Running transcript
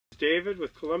David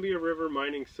with Columbia River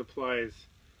Mining Supplies.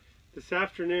 This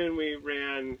afternoon we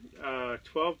ran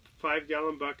 12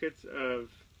 5-gallon buckets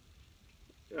of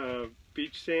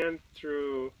beach sand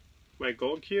through my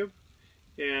gold cube,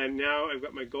 and now I've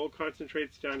got my gold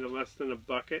concentrates down to less than a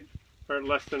bucket, or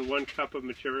less than 1 cup of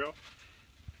material.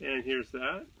 And here's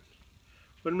that.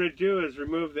 What I'm going to do is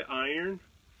remove the iron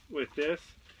with this.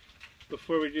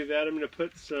 Before we do that, I'm going to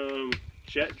put some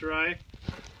jet dry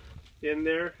in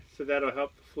there, so that'll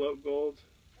help the float gold.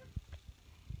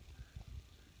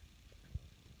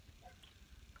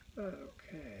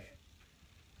 Okay.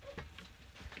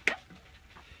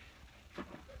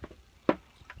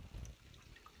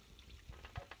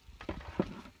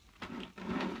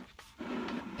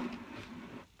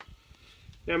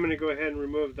 Now I'm going to go ahead and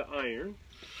remove the iron.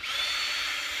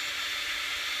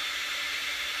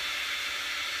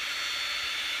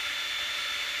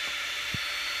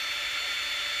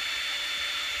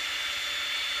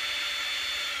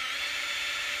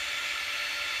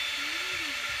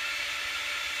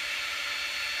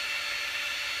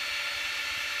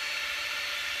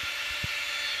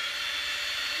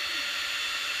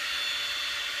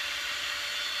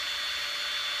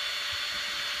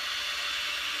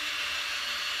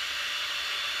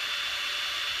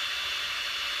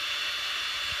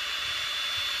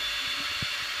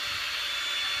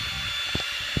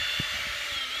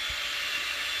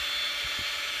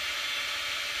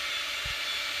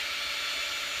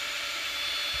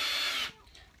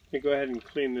 Let me go ahead and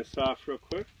clean this off real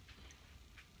quick.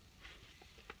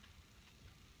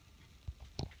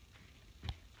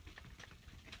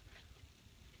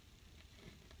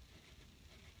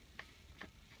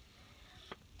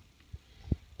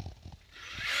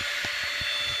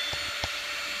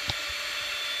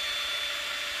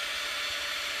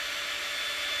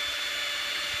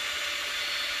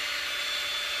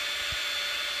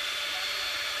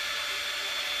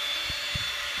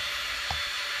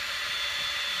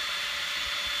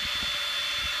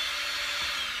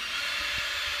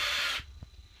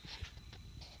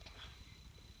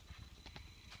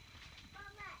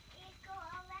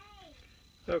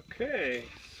 Okay,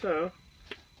 so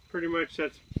pretty much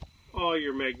that's all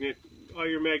your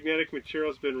magnetic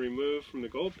material's been removed from the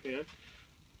gold pan.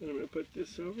 And I'm going to put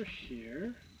this over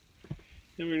here.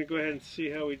 Then we're going to go ahead and see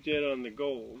how we did on the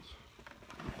gold.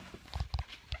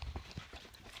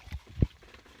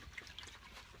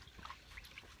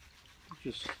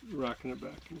 Just rocking it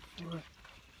back and forth.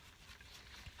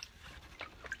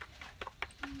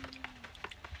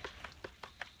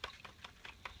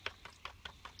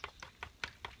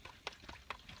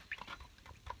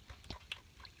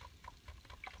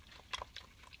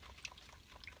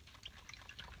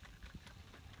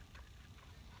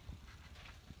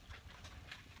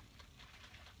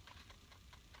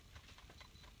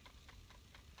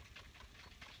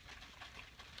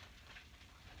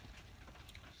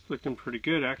 Looking pretty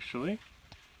good, actually.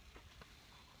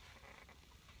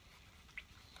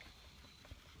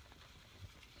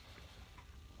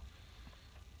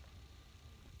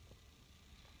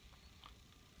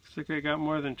 Looks like I got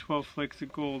more than 12 flakes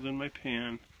of gold in my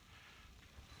pan.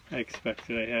 I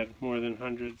expected I had more than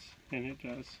hundreds, and it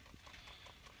does.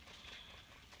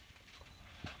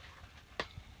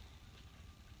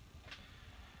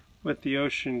 With the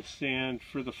ocean sand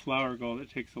for the flour gold, it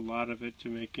takes a lot of it to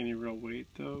make any real weight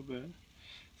though, but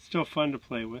it's still fun to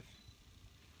play with.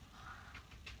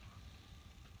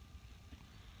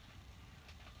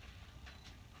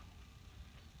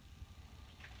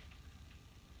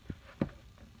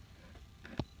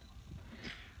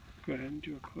 Go ahead and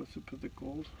do a close-up of the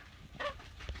gold.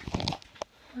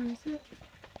 Where is it?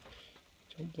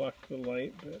 Don't block the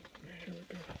light, but here we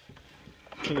go.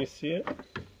 Can you see it?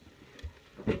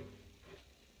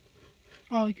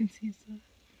 All you can see is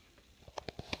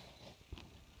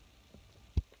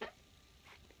the...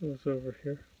 Goes over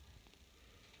here.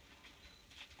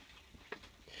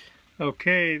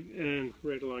 Okay, and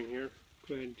right along here.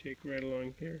 Go ahead and take right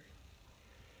along here.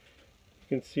 You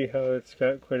can see how it's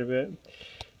got quite a bit.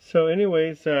 So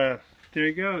anyways, there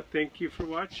you go. Thank you for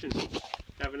watching.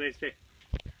 Have a nice day.